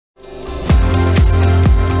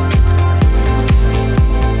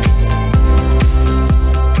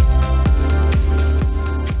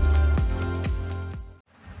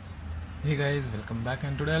back,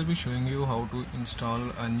 and today I'll be showing you how to install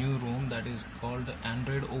a new ROM that is called the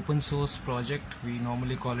Android open source project. We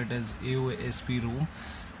normally call it as AoSP ROM.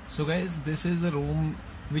 So guys, this is the ROM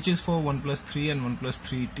which is for OnePlus 3 and OnePlus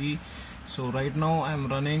 3T. So right now I'm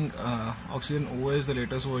running Oxygen OS, the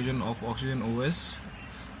latest version of Oxygen OS,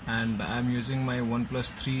 and I'm using my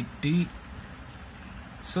OnePlus 3T.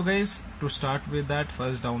 So guys, to start with that,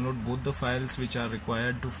 first download both the files which are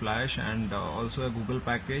required to flash and also a Google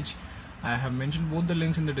package. I have mentioned both the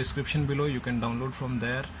links in the description below. You can download from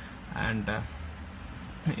there, and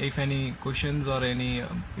if any questions or any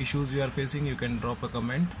issues you are facing, you can drop a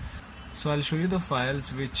comment. So I'll show you the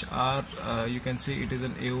files which are you can see it is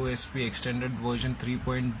an AospExtended version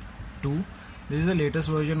 3.2. This is the latest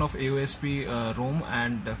version of AoSP ROM,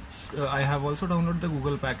 and I have also downloaded the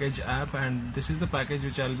Google package app, and this is the package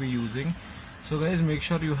which I'll be using. So guys, make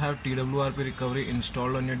sure you have TWRP recovery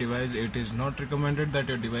installed on your device. It is not recommended that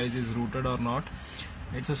your device is rooted or not.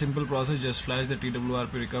 It's a simple process, just flash the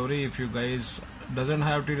TWRP recovery. If you guys doesn't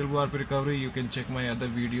have TWRP recovery, you can check my other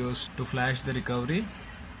videos to flash the recovery.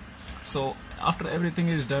 So after everything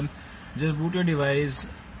is done, just boot your device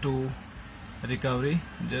to recovery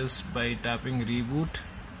just by tapping reboot.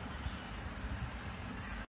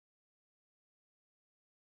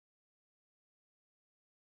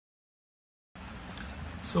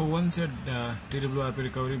 So once your TWRP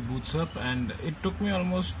recovery boots up, and it took me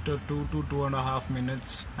almost 2 to 2.5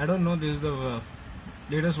 minutes. I don't know, this is the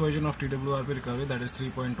latest version of TWRP recovery, that is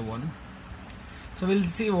 3.1. so we'll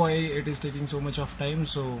see why it is taking so much of time.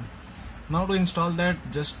 So now to install that,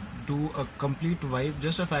 just do a complete wipe,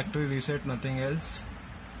 just a factory reset, nothing else.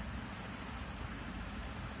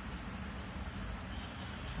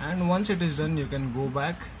 And once it is done, you can go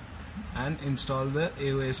back and install the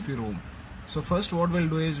AoSP ROM. So first what we'll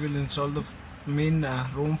do is we'll install the main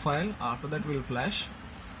ROM file. After that we'll flash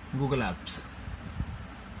Google Apps.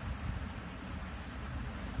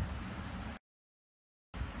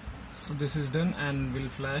 So this is done, and we'll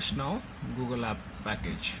flash now Google App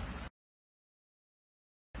package.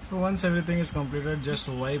 So once everything is completed, just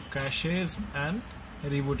wipe caches and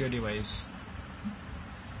reboot your device.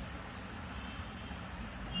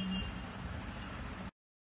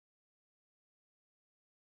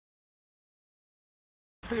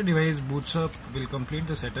 After your device boots up, we'll complete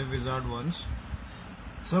the setup wizard once.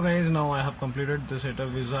 So guys, now I have completed the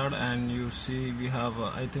setup wizard, and you see we have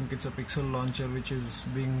I think it's a Pixel launcher which is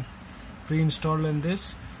being pre-installed in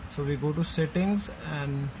this. So we go to settings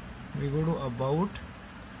and we go to about,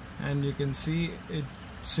 and you can see it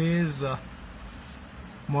says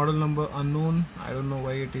model number unknown. I don't know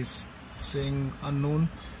why it is saying unknown.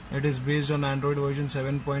 It is based on Android version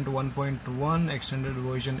 7.1.1, extended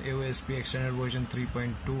version AoSP extended version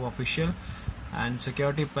 3.2 official, and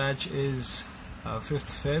security patch is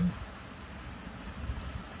 5th Feb.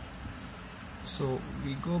 So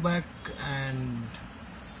we go back, and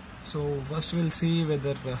so first we'll see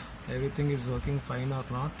whether everything is working fine or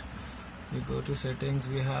not. We go to settings,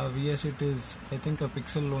 we have, yes, it is I think a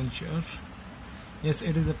Pixel launcher. Yes,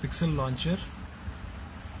 it is a Pixel launcher.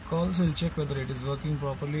 Calls, will check whether it is working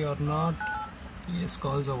properly or not. Yes,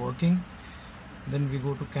 calls are working. Then we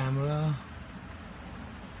go to camera.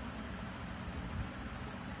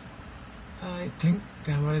 I think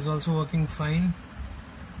camera is also working fine.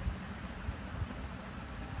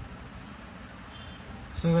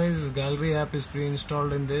 So guys, gallery app is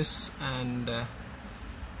pre-installed in this, and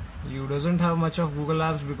you doesn't have much of Google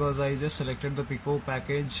apps because I just selected the Pico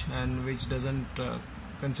package, and which doesn't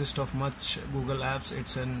consist of much Google apps.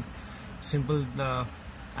 It's an simple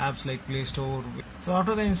apps like Play Store. So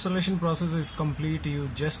after the installation process is complete, you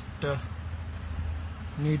just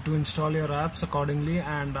need to install your apps accordingly,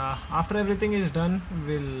 and after everything is done,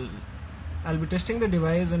 I'll be testing the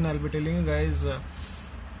device, and I'll be telling you guys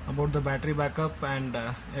about the battery backup and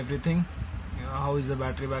everything. How is the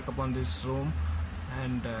battery backup on this ROM,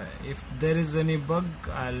 and if there is any bug,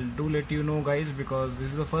 I'll do let you know guys, because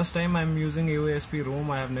this is the first time I'm using AoSP ROM.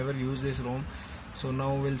 I have never used this ROM, so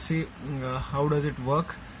now we'll see how does it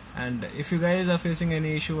work. And if you guys are facing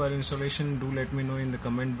any issue or installation, do let me know in the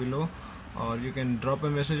comment below, or you can drop a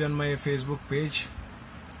message on my Facebook page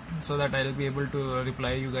so that I'll be able to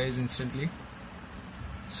reply you guys instantly.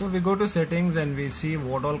 So we go to settings, and we see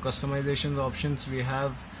what all customization options we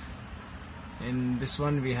have. In this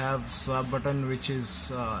one we have swap button, which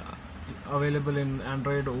is available in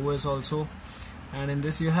Android OS also, and in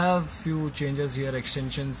this you have few changes here,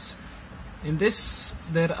 extensions. In this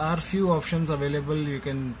there are few options available. You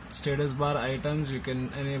can status bar items, you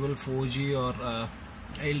can enable 4G or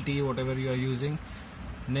LTE, whatever you are using.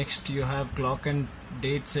 Next you have clock and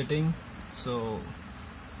date setting. So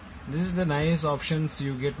This is the nice options.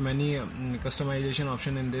 You get many customization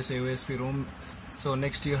option in this AOSP ROM. So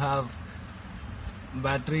next you have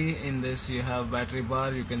battery. In this you have battery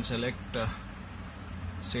bar. You can select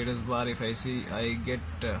status bar. If I get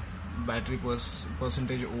battery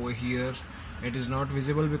percentage over here, it is not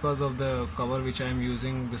visible because of the cover which I am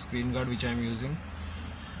using, the screen guard which I am using.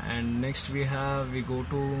 And next we go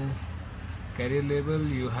to carrier label.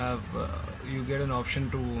 You get an option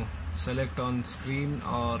to select on screen,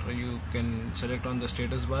 or you can select on the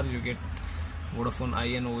status bar. You get Vodafone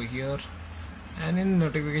IN over here. And in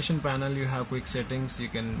notification panel you have quick settings. You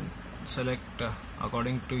can select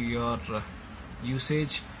according to your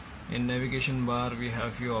usage. In navigation bar we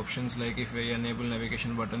have few options, like if we enable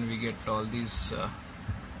navigation button, we get all these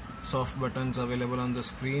soft buttons available on the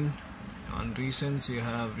screen. On recents you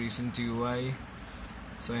have recent UI.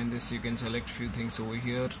 So in this you can select few things over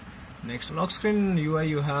here. Next, Lockscreen Ui,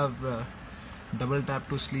 you have double tap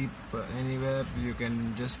to sleep anywhere. You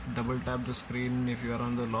can just double tap the screen if you are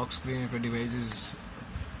on the lock screen. If a device is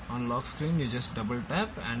on lock screen, you just double tap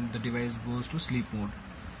and the device goes to sleep mode.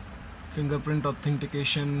 Fingerprint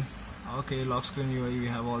authentication. Okay, Lockscreen Ui, we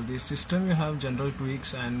have all this system. You have general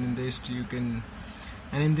tweaks, and in this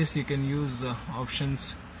you can use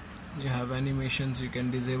options. You have animations. You can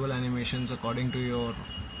disable animations according to your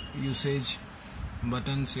usage.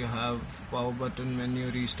 Buttons, you have power button,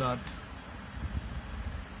 menu, restart.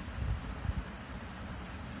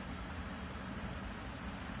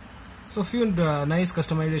 So few nice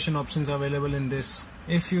customization options available in this.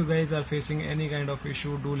 If you guys are facing any kind of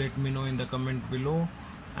issue, do let me know in the comment below,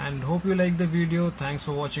 and hope you like the video. Thanks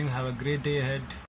for watching. Have a great day ahead.